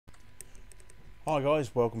Hi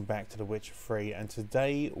guys, welcome back to the Witcher 3, and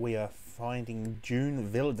today we are finding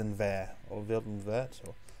June Wildenver, or Wildenvert,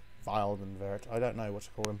 or Wildenvert, I don't know what to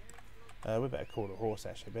call him. We better call the horse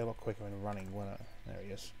actually, it'd be a lot quicker when running, won't it? There he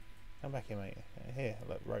is. Come back here mate, here,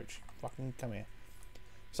 look, Roach, fucking come here.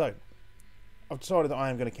 So, I've decided that I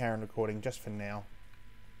am going to carry on recording just for now.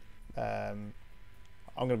 I'm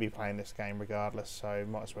going to be playing this game regardless, so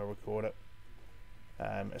might as well record it.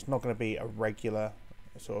 It's not going to be a regular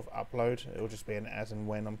sort of upload, it will just be an as and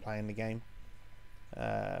when I'm playing the game.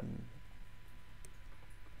 That's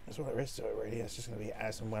all there is to it really. It's just going to be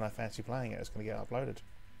as and when I fancy playing it, it's going to get uploaded.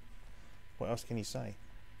 What else can you say?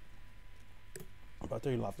 But I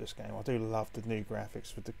do love this game. I do love the new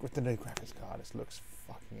graphics with the new graphics card. This looks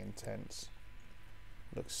fucking intense.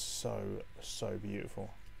 It looks so beautiful.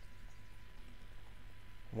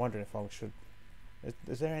 I'm wondering if I should.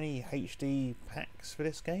 Is there any HD packs for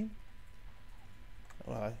this game?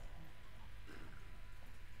 Well,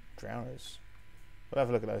 drowners. We'll have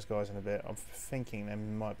a look at those guys in a bit. I'm thinking there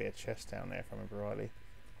might be a chest down there if I remember rightly.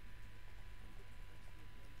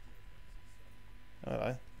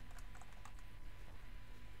 Hello.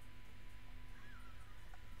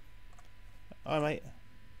 Hi mate.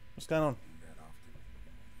 What's going on?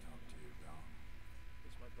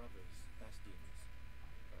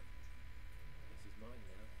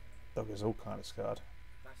 Dog is all kind of scarred.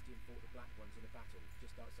 Bastion fought the Black Ones in a battle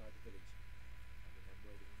just outside the village. I haven't had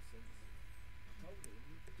word of him since. I told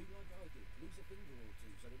him, do like I did, lose a finger or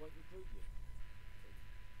two so they won't recruit you. But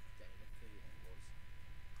damn a fear he was.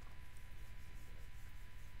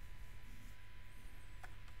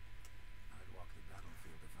 I'd walk the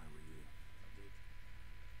battlefield if I were you. I did.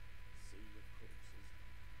 Sea of corpses.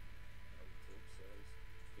 Old corpses,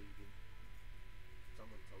 feeding.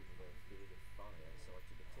 Someone told me they were feared of fire, so I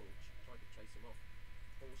took a torch, tried to chase them off.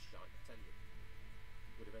 Horse shite, I tell you.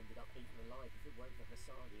 Would have ended up eaten alive if it weren't for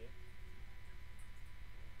Hassan here.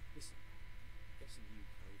 Listen, guessing you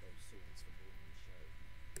carry those swords for more than the show.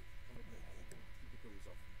 Come with me, keep the doors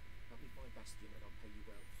off. Help me find Bastion and I'll pay you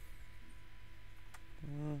well.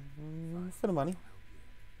 For the money. I'll help you.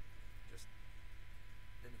 Just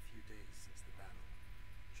been a few days since the battle.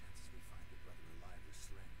 Chances we find your brother alive is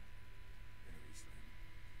slim. Very slim.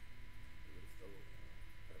 You would have thought.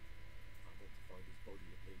 But I want to find his body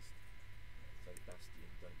at least. So Bastion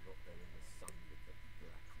don't rot there in the sun with the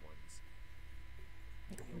Black Ones.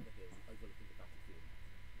 Meet me on the hill overlooking the battlefield.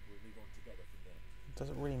 We'll move on together from there. It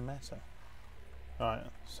doesn't really matter. Alright,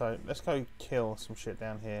 so let's go kill some shit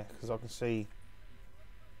down here because I can see.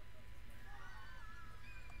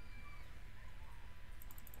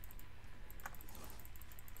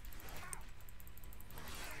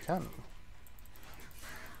 Can.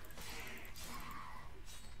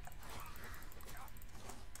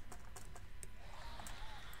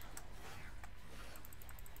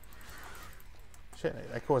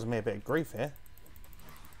 Shit, they're causing me a bit of grief here.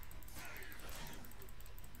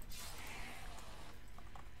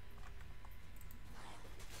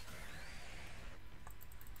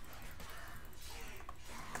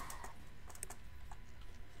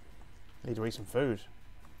 Need to eat some food.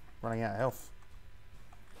 Running out of health.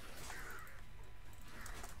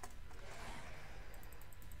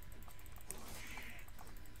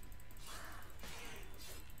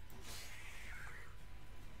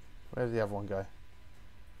 Where did the other one go?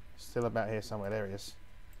 Still about here somewhere. There he is.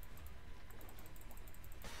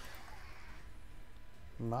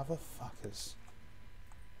 Motherfuckers.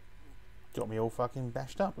 Got me all fucking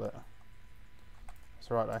bashed up, look. That's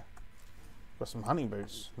alright though. Got some hunting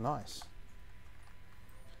boots. Nice.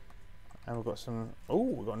 And we've got some... Oh,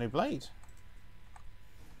 we've got a new blade.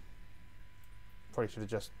 Probably should have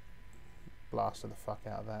just blasted the fuck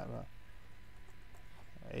out of that, but...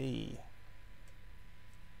 Hey.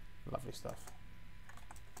 Lovely stuff.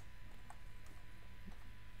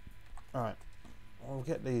 Alright, we'll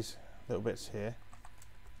get these little bits here,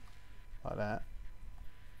 like that.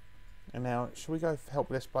 And now, should we go help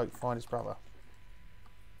this bloke find his brother?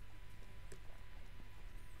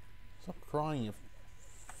 Stop crying, you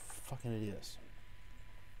fucking idiots.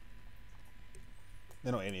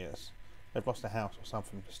 They're not idiots. They've lost a house or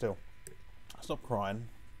something, but still. Stop crying.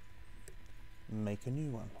 Make a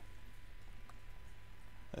new one.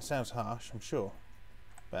 That sounds harsh, I'm sure.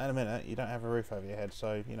 But in a minute, you don't have a roof over your head,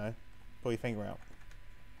 so, you know, pull your finger out.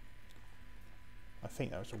 I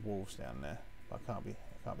think there was some wolves down there, but I can't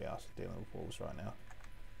be asked to dealing with wolves right now.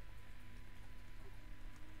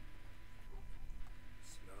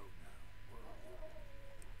 Slow now.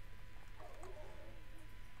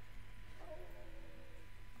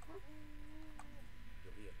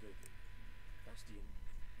 You're here, good. Bastion.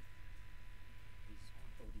 His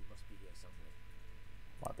body must be here somewhere.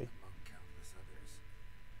 Might be. Among countless others.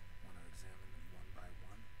 Want to examine them one by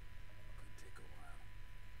one? Could take a while.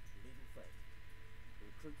 We need them fed. The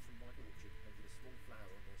recruits from Wticher painted a small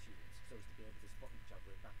flower on their shields so as to be able to spot each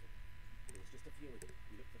other in battle. There's just a few of them.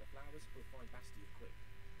 We look for the flowers, we'll find Bastion quick.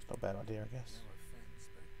 It's not a bad idea, I guess. No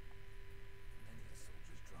offense, but many a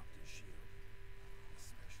soldier's dropped his shield,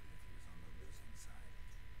 especially if he was on the losing side.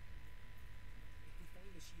 If we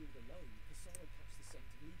find the shield alone, Cassar will catch the scent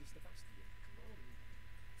and lead us to Bastion. Come on.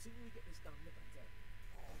 The sooner we get this done, the better.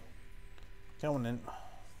 Come on then.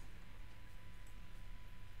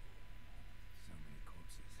 So many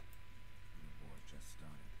corpses, and the war just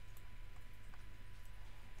started.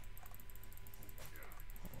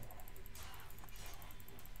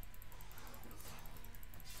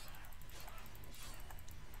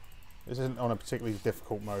 This isn't on a particularly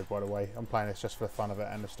difficult mode, by the way. I'm playing this just for the fun of it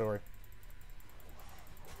and the story.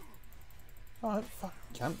 Oh, fuck,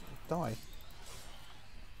 can't die.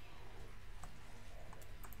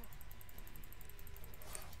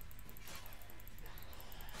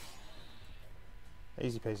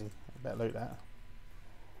 Easy peasy. I better loot that.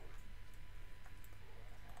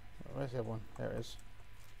 Where's the other one? There it is.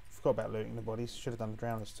 Forgot about looting the bodies. Should have done the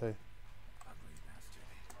drowners too. Ugly bastard.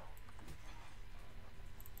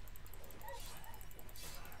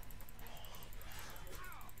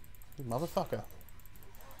 You motherfucker.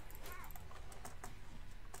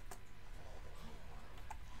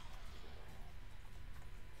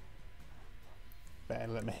 Better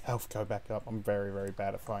let my health go back up. I'm very, very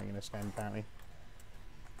bad at fighting in this game, apparently.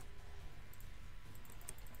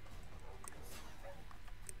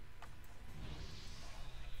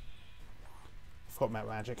 Forgot about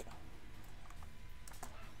magic.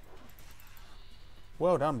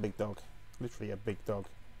 Well done, big dog. Literally a big dog.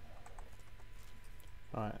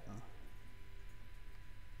 Right.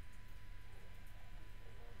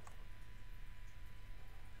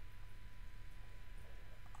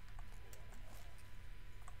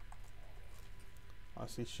 I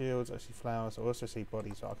see shields, I see flowers, I also see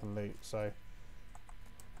bodies that I can loot, so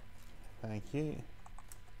thank you.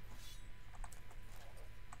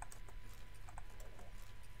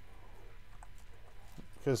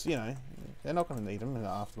 Because, you know, they're not going to need them in the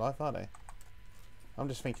afterlife, are they? I'm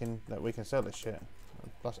just thinking that we can sell this shit.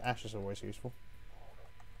 Plus ash is always useful.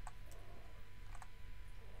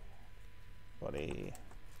 Body.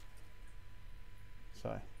 So.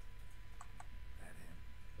 That him.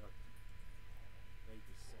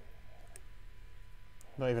 Neighbour's son.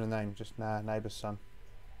 Not even a name, just neighbour's son.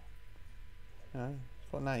 You know,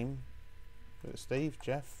 it's got a name. Steve,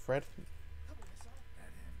 Jeff, Fred. Come on, Cassar.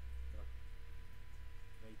 That him.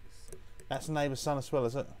 Neighbour's son. That's the neighbour's son as well,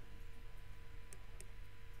 is it?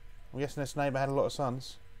 I'm guessing this neighbour had a lot of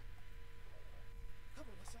sons. Come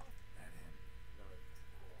on, Cassar. That him. No.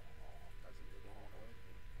 Doesn't look anyone.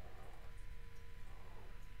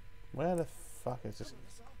 Where the fuck is this? Come on,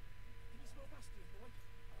 Cassar. Can you smell Bastion, boy?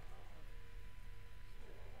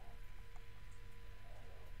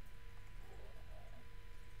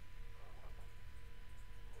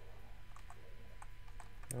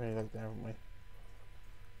 We really looked there, haven't we?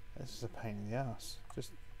 This is a pain in the ass.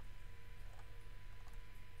 Just.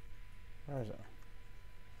 Where is it?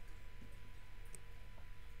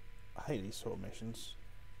 I hate these sort of missions.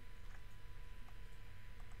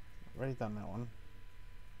 Already done that one.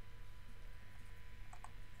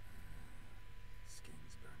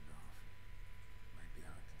 Skin's burned off. Might be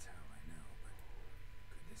hard to tell, I know, but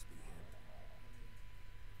could this be him?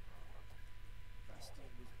 Bastion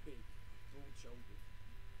was big, broad-shouldered.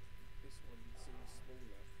 This one seems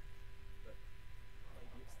smaller, but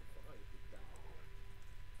maybe it's the fire did that.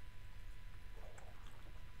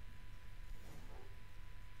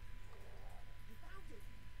 You found him!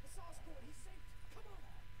 Cassar's caught his scent! Come on!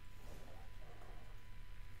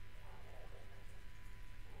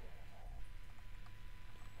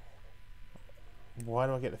 Why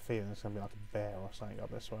do I get the feeling it's going to be like a bear or something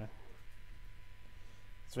up this way?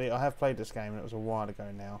 See, I have played this game and it was a while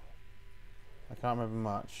ago now. I can't remember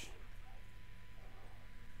much.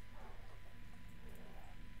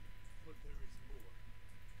 But there is more.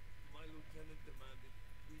 My lieutenant demanded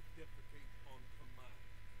we defecate on command.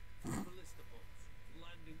 Ballista boats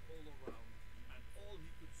landing all around, and all he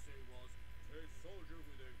could say was, "A soldier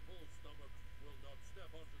with a full stomach will not step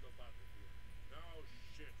onto the battlefield." Now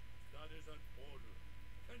shit, that is an order.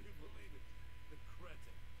 Can you believe it? The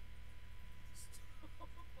cretin. Stop!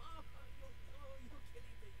 You're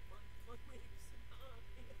killing me! My ribs! It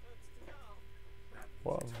hurts to go! That means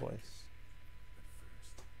What a it's voice. But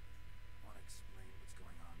first, want to explain what's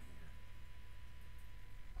going on here.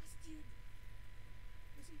 Bastion!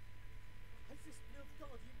 Has this Nilf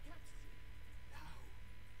Guardian captured you? No,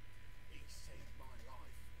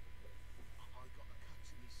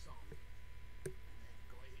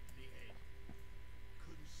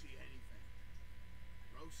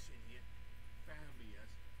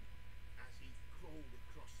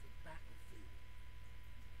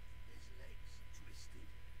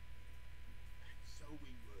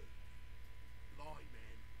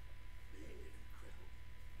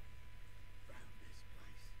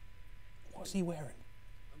 What's he wearing?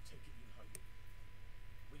 I'm taking you home.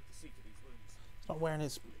 We need to see to these wounds. He's not wearing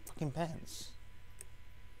his fucking pants.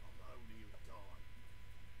 I'm only he'll die.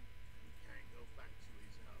 He can't go back to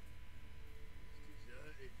his home. He's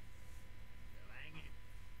deserted. They'll hang him.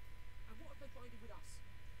 And what have they bided with us?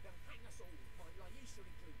 They'll hang us all, my Wticher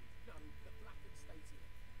included. No, the Blacken stays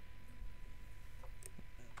here.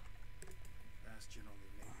 Bastion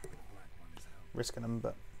only made with the black one is held. Risking them,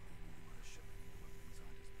 but Our shipping weapons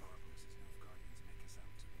aren't as barbarous as Nilfgaardians make us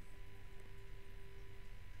out to be.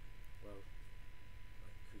 Well, I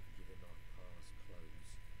could give him our pa's clothes,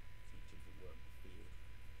 teach him to work the field.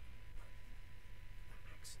 But that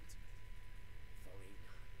accent. Fine,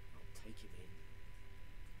 I'll take him in.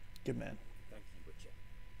 good man. Thank you, Witcher.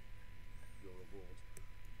 Your reward.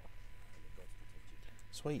 And the gods protect you.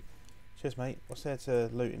 Sweet. Cheers, mate. What's there to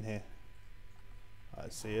loot in here? I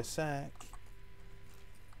see a sack.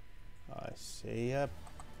 I see a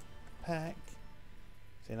pack.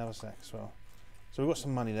 See another sack as well. So we've got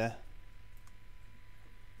some money there.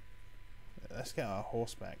 Let's get our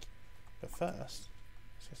horse back. But first,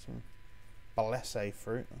 let's get some balese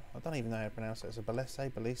fruit. I don't even know how to pronounce it. It's a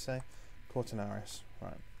balese, cortinaris.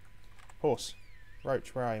 Right. Horse.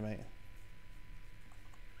 Roach, where are you, mate?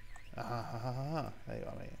 There you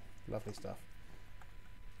are, mate. Lovely stuff.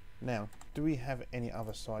 Now, do we have any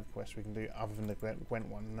other side quests we can do other than the Gwent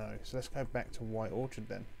one? No. So let's go back to White Orchard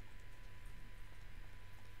then.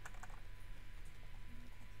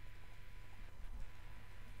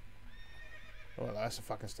 Oh, well, that's a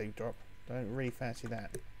fucking steep drop. Don't really fancy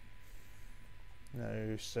that.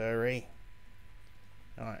 No, sirree.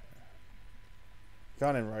 Alright. Go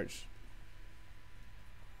on in, Roach.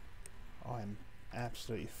 I'm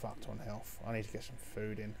absolutely fucked on health. I need to get some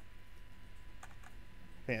food in.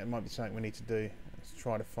 I think it might be something we need to do. Let's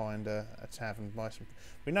try to find a tavern, buy some.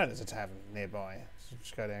 We know there's a tavern nearby, so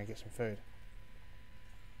just go down and get some food.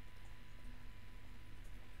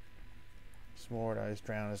 Some more of those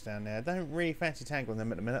drowners down there. I don't really fancy tangling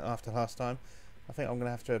them at the minute after last time. I think I'm going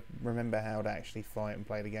to have to remember how to actually fight and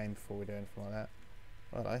play the game before we do anything like that.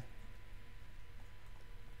 Righto.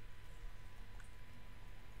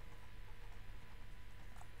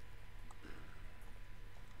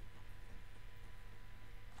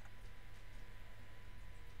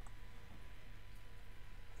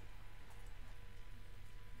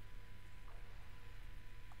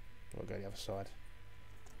 We'll go the other side.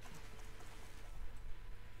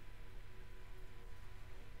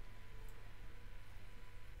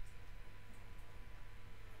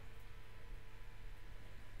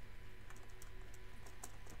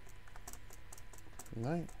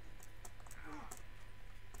 No.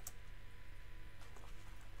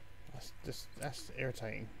 That's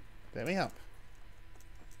irritating. Let me up.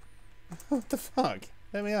 What the fuck?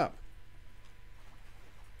 Let me up.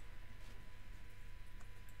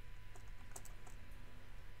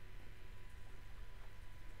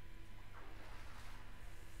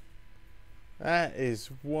 That is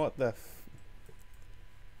what the f...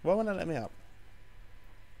 Why won't it let me up?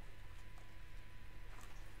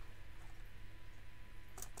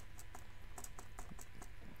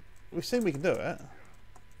 We've seen we can do it.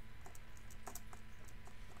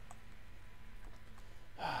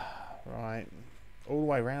 Right. All the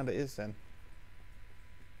way around it is then.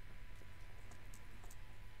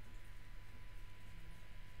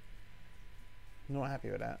 Not happy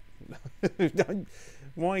with that.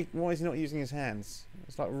 Why is he not using his hands?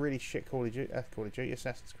 It's like really shit Call of Duty,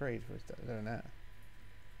 Assassin's Creed for doing that.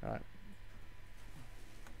 Right.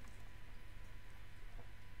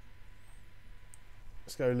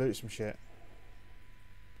 Let's go loot some shit.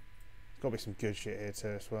 There's got to be some good shit here too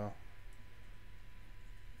as well.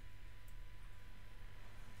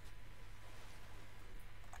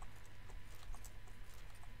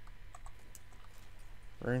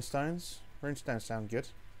 Runestones. Runestones sound good.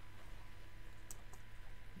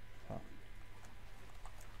 Oh.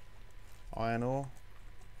 Iron ore.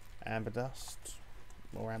 Amber dust.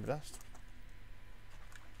 More amber dust.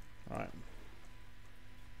 Right.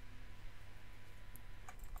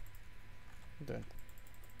 What am I doing?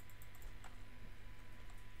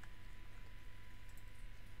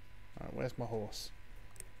 Alright, where's my horse?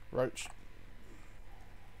 Roach.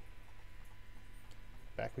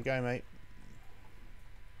 Back we go, mate.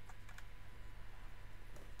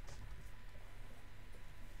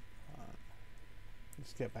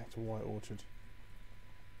 Let's get back to White Orchard.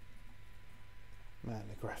 Man,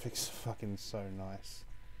 the graphics are fucking so nice.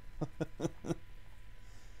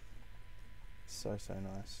 So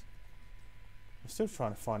nice. I'm still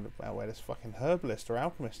trying to find out where this fucking herbalist or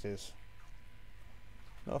alchemist is.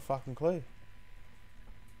 Not a fucking clue.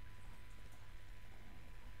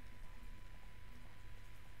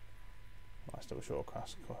 nice little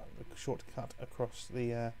shortcut across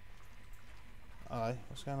the. Oh,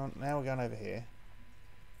 what's going on? Now we're going over here.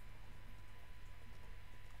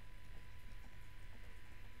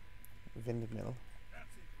 Windmill.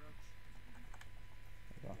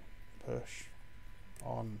 Push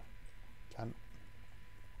on. Cunt.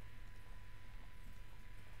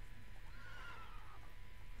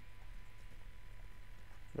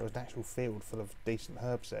 There was an actual field full of decent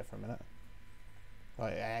herbs there for a minute.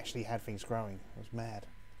 Like, it actually had things growing. I was mad.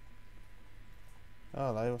 Oh,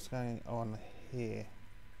 hello, what's going on here?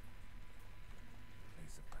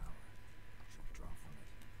 Place of power. Should draw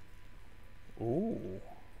from it. Ooh.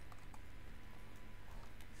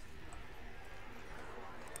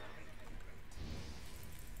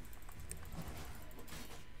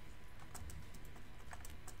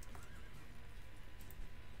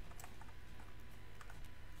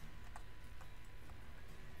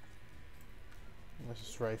 This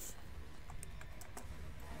is wraith.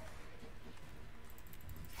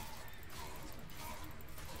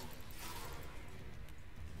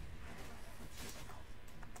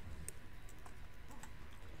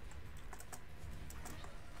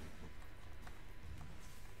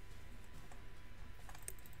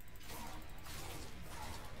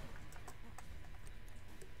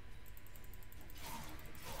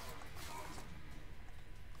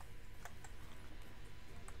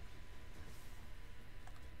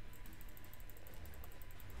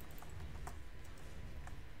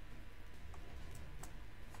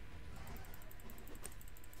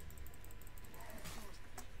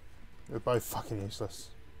 They're both fucking useless.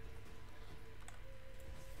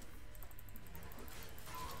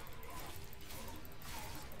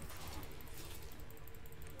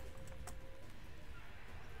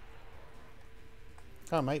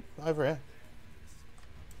 Come on, mate, over here.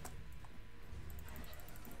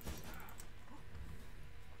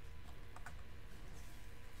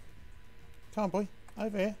 Come on, boy,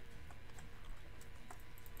 over here.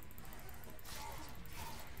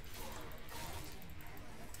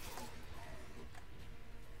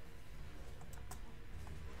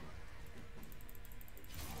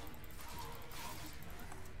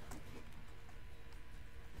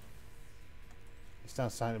 It's done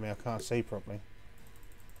something to me I can't see properly.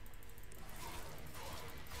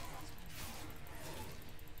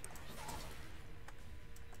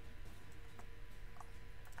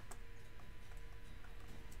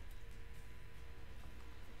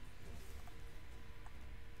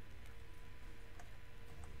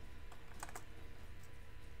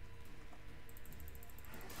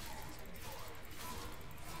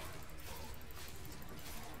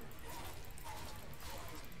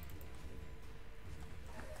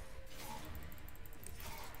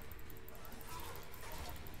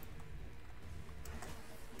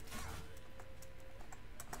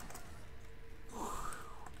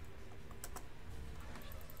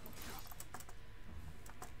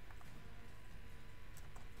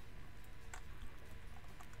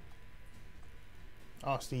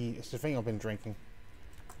 Oh, it's the thing I've been drinking.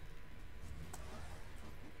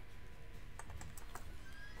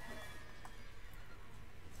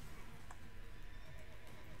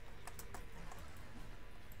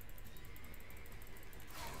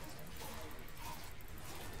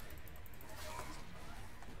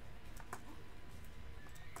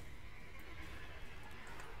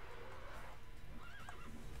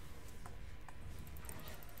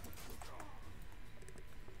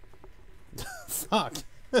 Fuck.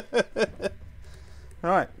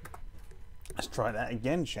 Right. Let's try that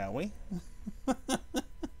again, shall we?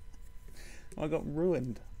 I got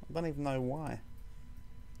ruined. I don't even know why.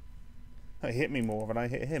 It hit me more than I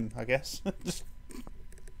hit him, I guess. Just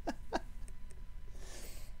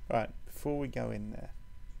right, before we go in there.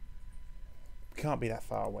 We can't be that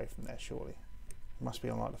far away from there, surely. It must be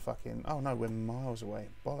on like the fucking... Oh no, we're miles away.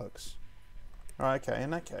 Bollocks. Alright, okay, in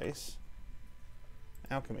that case...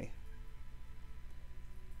 Alchemy.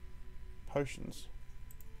 Potions.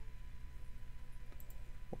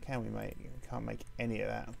 What can we make? We can't make any of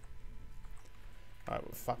that. Alright,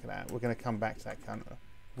 well, fuck that. We're going to come back to that counter.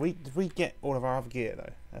 Did we get all of our other gear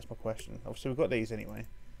though? That's my question. Obviously we've got these anyway.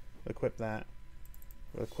 We'll equip that.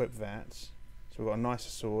 We'll equip that. So we've got a nicer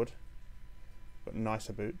sword. We've got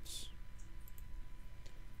nicer boots.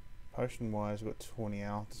 Potion wise we've got 20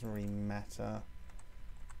 out. Doesn't really matter.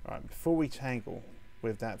 Alright, before we tangle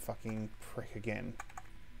with that fucking prick again.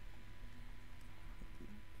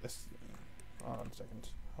 Let's... Hold on a second.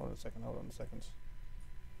 Hold on a second.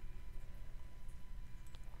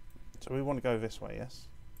 So we want to go this way, yes?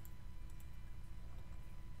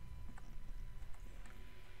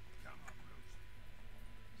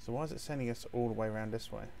 So why is it sending us all the way around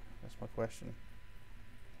this way? That's my question.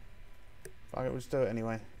 Fuck it, we'll just do it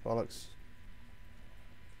anyway. Bollocks.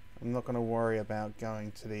 I'm not going to worry about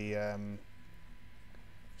going to the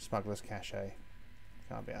smuggler's cache.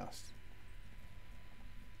 Can't be asked.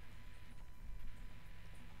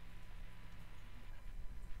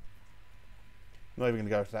 I'm not even going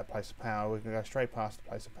to go to that place of power. We're going to go straight past the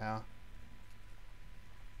place of power.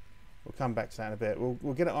 We'll come back to that in a bit.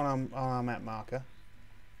 We'll get it on our map marker.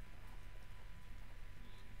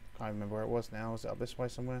 Can't remember where it was now. Was it up this way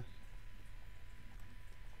somewhere?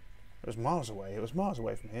 It was miles away. It was miles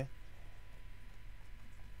away from here.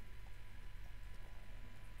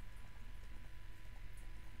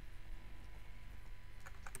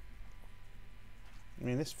 I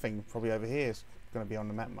mean, this thing probably over here is going to be on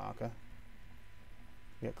the map marker.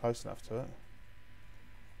 Get close enough to it.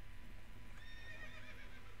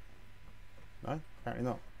 No? Apparently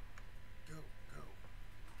not.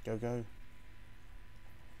 Go.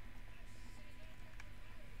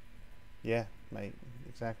 Yeah, mate.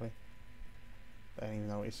 Exactly. Don't even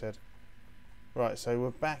know what he said. Right, so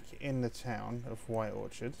we're back in the town of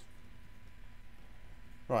Wticher.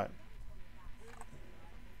 Right.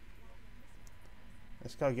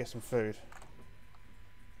 Let's go get some food.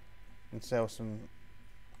 And sell some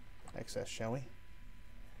excess, shall we?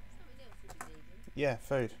 Yeah,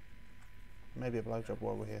 food. Maybe a blowjob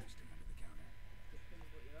while we're here.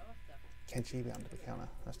 Can she be under the counter?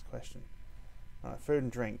 That's the question. Alright, food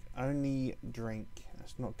and drink. Only drink.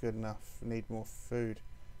 That's not good enough. We need more food.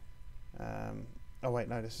 Oh wait,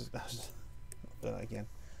 no, that's not do that again.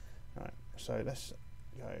 Alright, so let's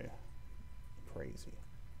go crazy.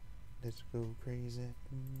 Let's go crazy.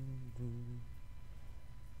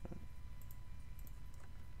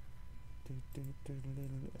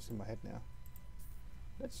 It's in my head now.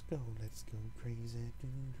 Let's go crazy.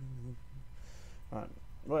 Alright,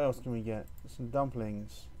 what else can we get? Some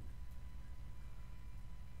dumplings.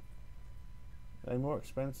 Are they more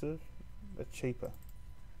expensive? They're cheaper.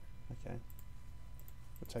 Okay.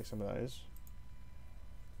 We'll take some of those.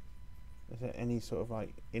 Is there any sort of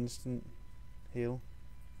like instant heal?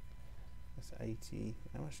 That's 80.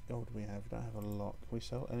 How much gold do we have? We don't have a lot. Can we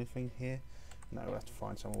sell anything here? No, we'll have to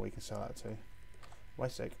find someone we can sell that to. Wait a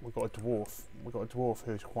sec, we've got a dwarf. We've got a dwarf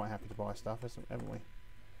who's quite happy to buy stuff, haven't we?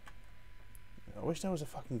 I wish there was a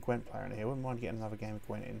fucking Gwent player in here. I wouldn't mind getting another game of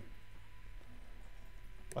Gwent in.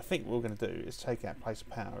 I think what we're going to do is take out Place of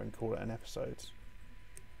Power and call it an episode.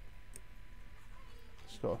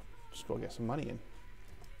 Just got to get some money in.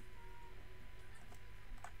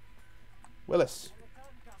 Willis!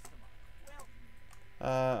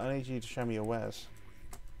 I need you to show me your wares.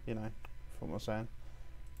 You know, from what I'm saying.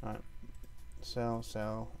 Alright. Sell.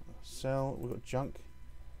 We've got junk.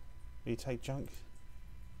 Will you take junk?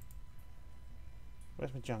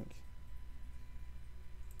 Where's my junk?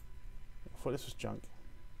 I thought this was junk.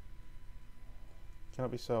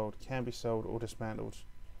 Cannot be sold. Can be sold or dismantled.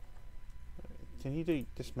 Can you do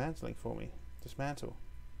dismantling for me? Dismantle.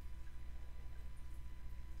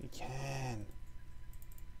 You can.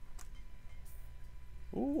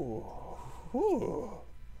 Ooh.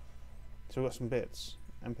 So we've got some bits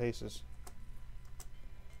and pieces.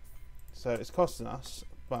 So it's costing us,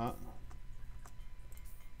 but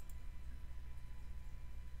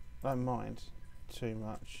I don't mind too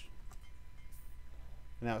much.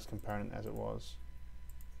 Now it's comparing as it was.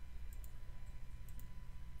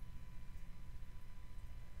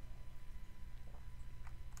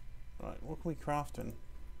 Right, what can we craft in?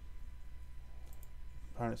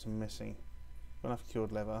 Components are missing. Got enough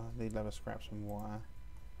cured leather. Need leather scraps and wire.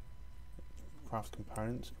 Craft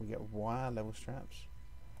components. Can we get wire level straps?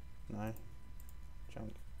 No.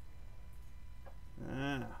 Junk.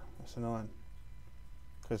 Ah, that's annoying.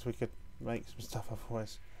 Because we could make some stuff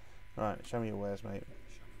otherwise. Right, show me your wares, mate.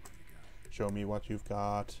 Show me what you've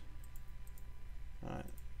got. Right.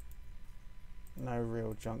 No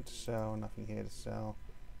real junk to sell. Nothing here to sell.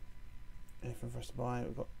 Anything for us to buy?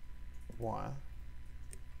 We've got wire.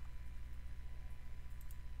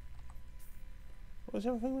 What was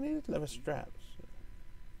the other thing we needed? Leather straps.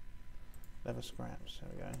 Leather scraps. There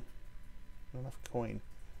we go. Not enough coin.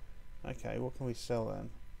 Okay, what can we sell then?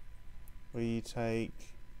 We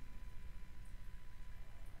take.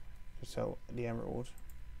 We sell the emerald.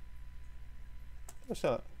 We'll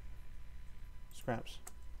sell it. Scraps.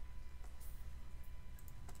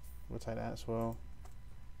 We'll take that as well.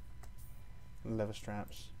 Leather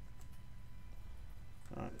straps.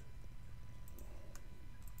 Alright.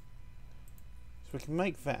 So we can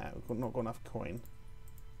make that. We've not got enough coin.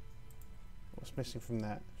 What's missing from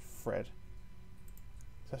that? Thread.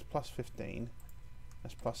 So that's plus 15.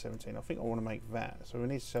 That's plus 17. I think I want to make that. So we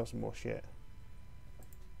need to sell some more shit.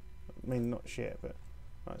 I mean, not shit, but...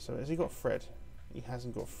 Right, so has he got Fred? He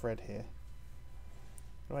hasn't got Fred here.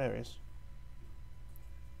 Oh, there he is.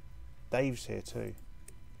 Dave's here too.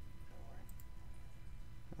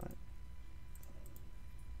 Right.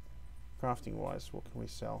 Crafting wise, what can we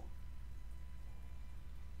sell?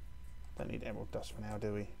 Don't need emerald dust for now,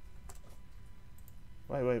 do we?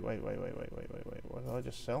 Wait. What did I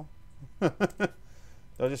just sell? Did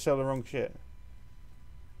I just sell the wrong shit?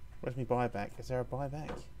 Where's my buyback? Is there a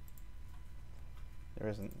buyback? There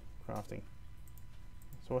isn't. Crafting.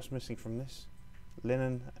 So what's missing from this?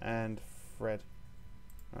 Linen and Fred.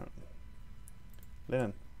 Oh.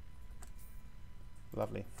 Linen.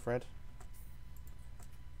 Lovely. Fred.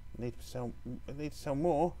 I need to sell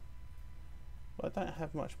more. But I don't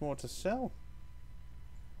have much more to sell.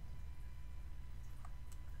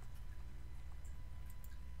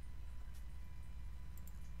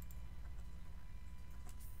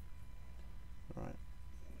 Right.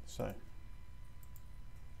 So.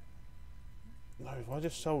 No, if I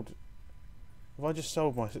just sold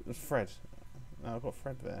my Fred. No, I've got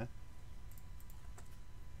Fred there.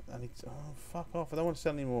 I need to, oh, fuck off. I don't want to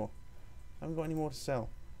sell any more. I haven't got any more to sell.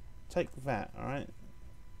 Take that, alright?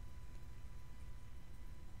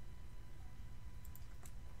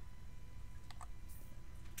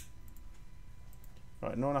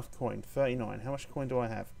 Right, not enough coin. 39. How much coin do I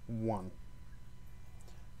have? 1.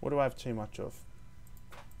 What do I have too much of?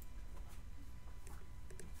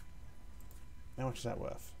 How much is that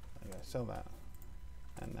worth? Okay, sell that.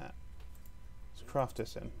 And that. Let's craft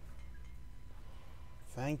this in.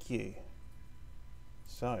 Thank you.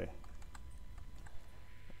 So.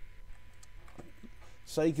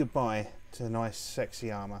 Say goodbye to nice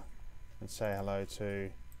sexy armour. And say hello to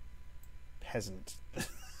peasant.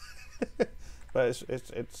 But it's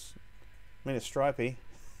I mean, it's stripy.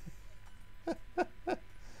 It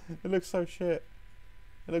looks so shit.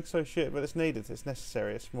 It looks so shit, but it's needed. It's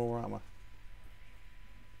necessary. It's more armour.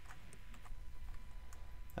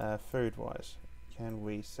 Food wise, can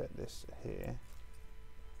we set this here?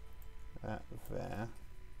 That there.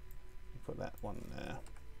 Put that one there.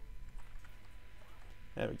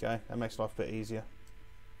 There we go. That makes life a bit easier.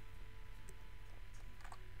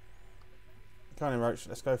 Come on, Roach.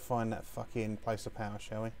 Let's go find that fucking place of power,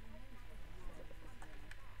 shall we?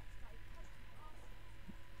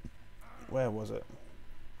 Where was it?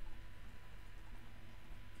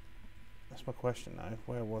 That's my question now.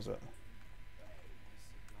 Where was it?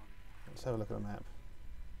 Let's have a look at the map.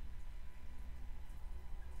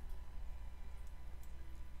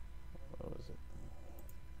 What was it?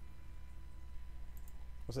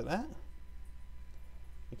 Was it that?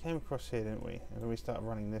 We came across here, didn't we? And then we started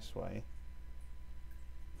running this way.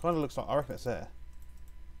 Kind of looks like, I reckon it's there.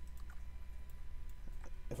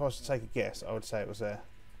 If I was to take a guess, I would say it was there.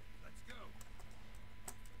 Let's go.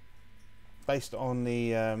 Based on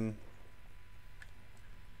the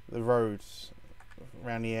roads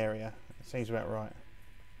around the area, it seems about right.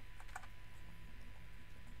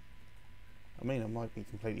 I mean, I might be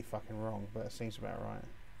completely fucking wrong, but it seems about right.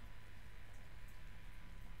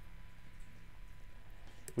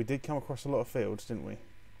 We did come across a lot of fields, didn't we?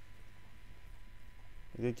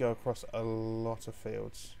 We did go across a lot of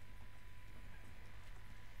fields.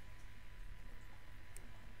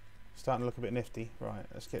 Starting to look a bit nifty. Right,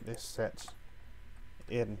 let's get this set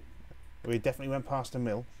in. We definitely went past the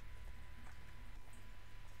mill.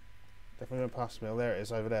 Definitely went past the mill. There it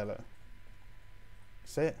is over there, look.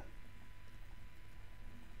 See it?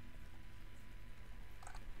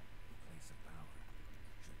 Place of power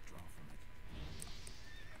should draw from it.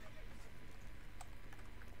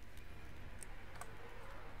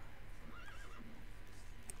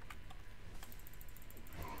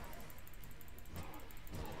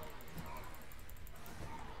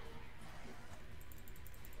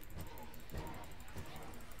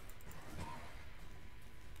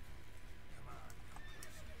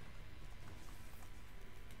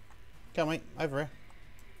 Come on, mate, over here.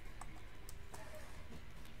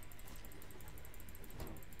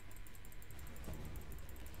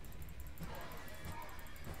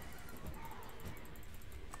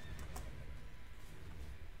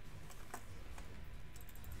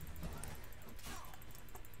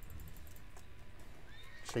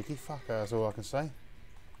 Cheeky fucker, that's all I can say.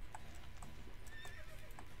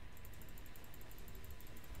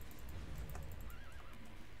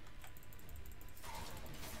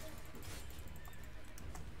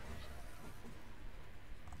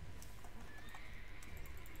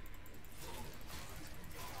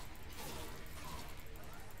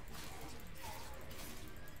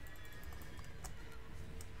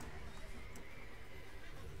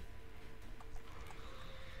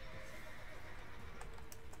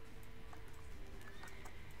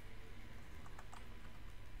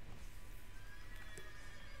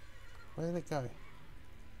 Where did it go? Has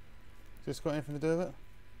this got anything to do with it?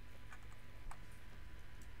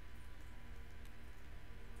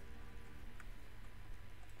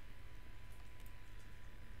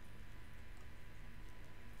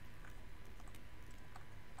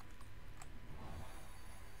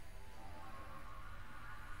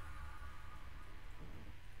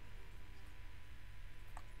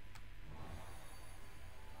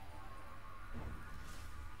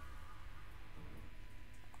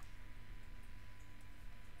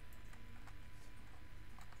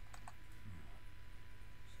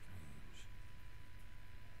 Strange.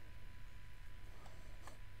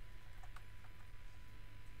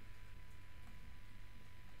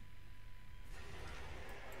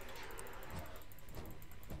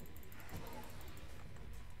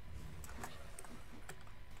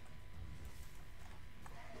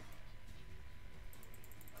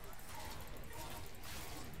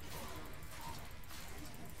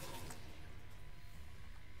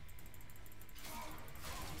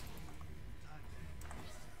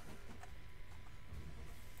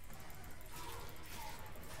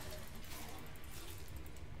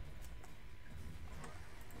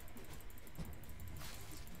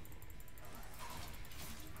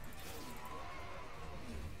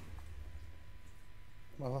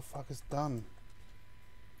 Motherfucker's done.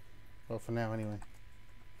 Well, for now, anyway.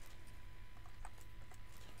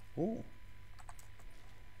 Ooh.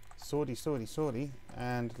 Swordy, swordy, swordy.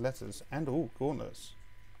 And letters. And, ooh, gauntlets.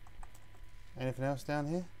 Anything else down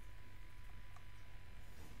here?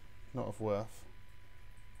 Not of worth.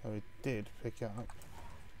 Though we did pick up.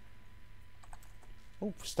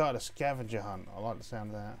 Oh, started a scavenger hunt. I like the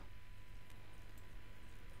sound of that.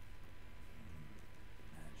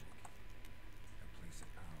 Magic. A place of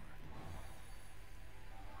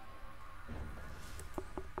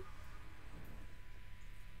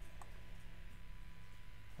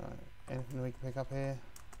power. Right, anything we can pick up here?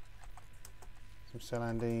 Some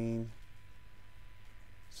celandine.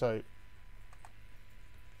 So,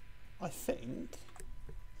 I think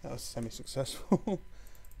that was semi-successful.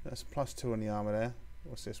 That's +2 on the armour there.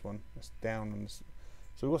 What's this one? That's down on this.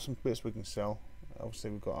 So we've got some bits we can sell. Obviously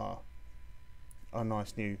we've got our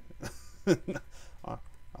nice new our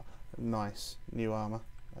nice new armour.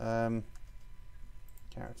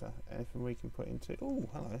 Character. Anything we can put into? Oh,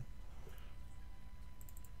 hello.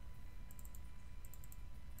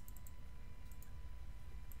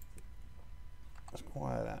 Let's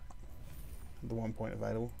acquire that. The 1 point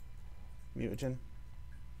available. Mutagen.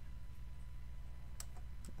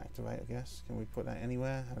 Activate, I guess. Can we put that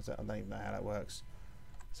anywhere? How does that? I don't even know how that works.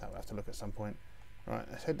 So we'll have to look at some point. Right,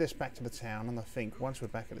 let's head this back to the town, and I think once we're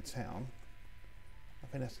back at the town, I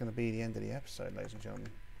think that's going to be the end of the episode, ladies and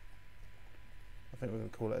gentlemen. I think we're going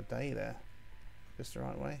to call it a day there. Just the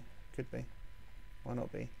right way? Could be. Why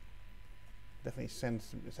not be? Definitely send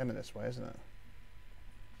it this way, isn't it?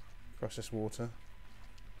 Across this water.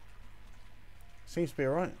 Seems to be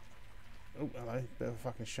alright. Oh, hello. Bit of a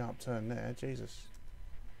fucking sharp turn there. Jesus.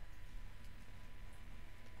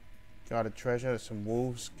 Guarded treasure. There's some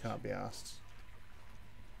wolves. Can't be asked.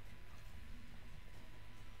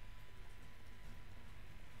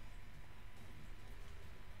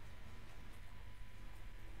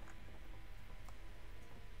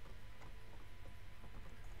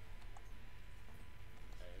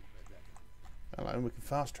 Hello, and we can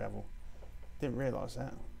fast travel. Didn't realise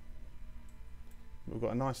that. We've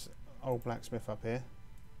got a nice old blacksmith up here.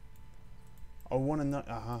 I want to know.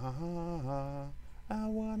 I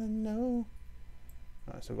want to know.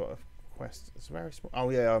 Right, so we've got a quest. It's very small. Oh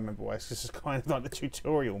yeah, I remember why. This is kind of like the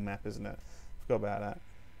tutorial map, isn't it? Forgot about that.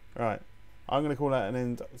 Right. I'm going to call that an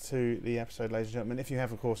end to the episode, ladies and gentlemen. If you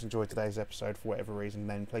have, of course, enjoyed today's episode for whatever reason,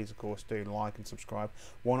 then please, of course, do like and subscribe.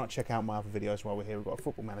 Why not check out my other videos while we're here? We've got a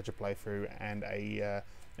Football Manager playthrough and a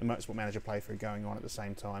Motorsport Manager playthrough going on at the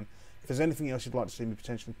same time. If there's anything else you'd like to see me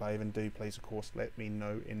potentially play, then do please, of course, let me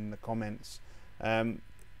know in the comments.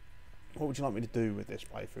 What would you like me to do with this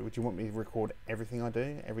playthrough? Would you want me to record everything I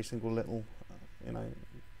do, every single little,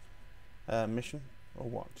 mission, or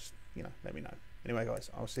what? Just let me know. Anyway, guys,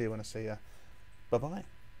 I'll see you when I see you. Bye bye.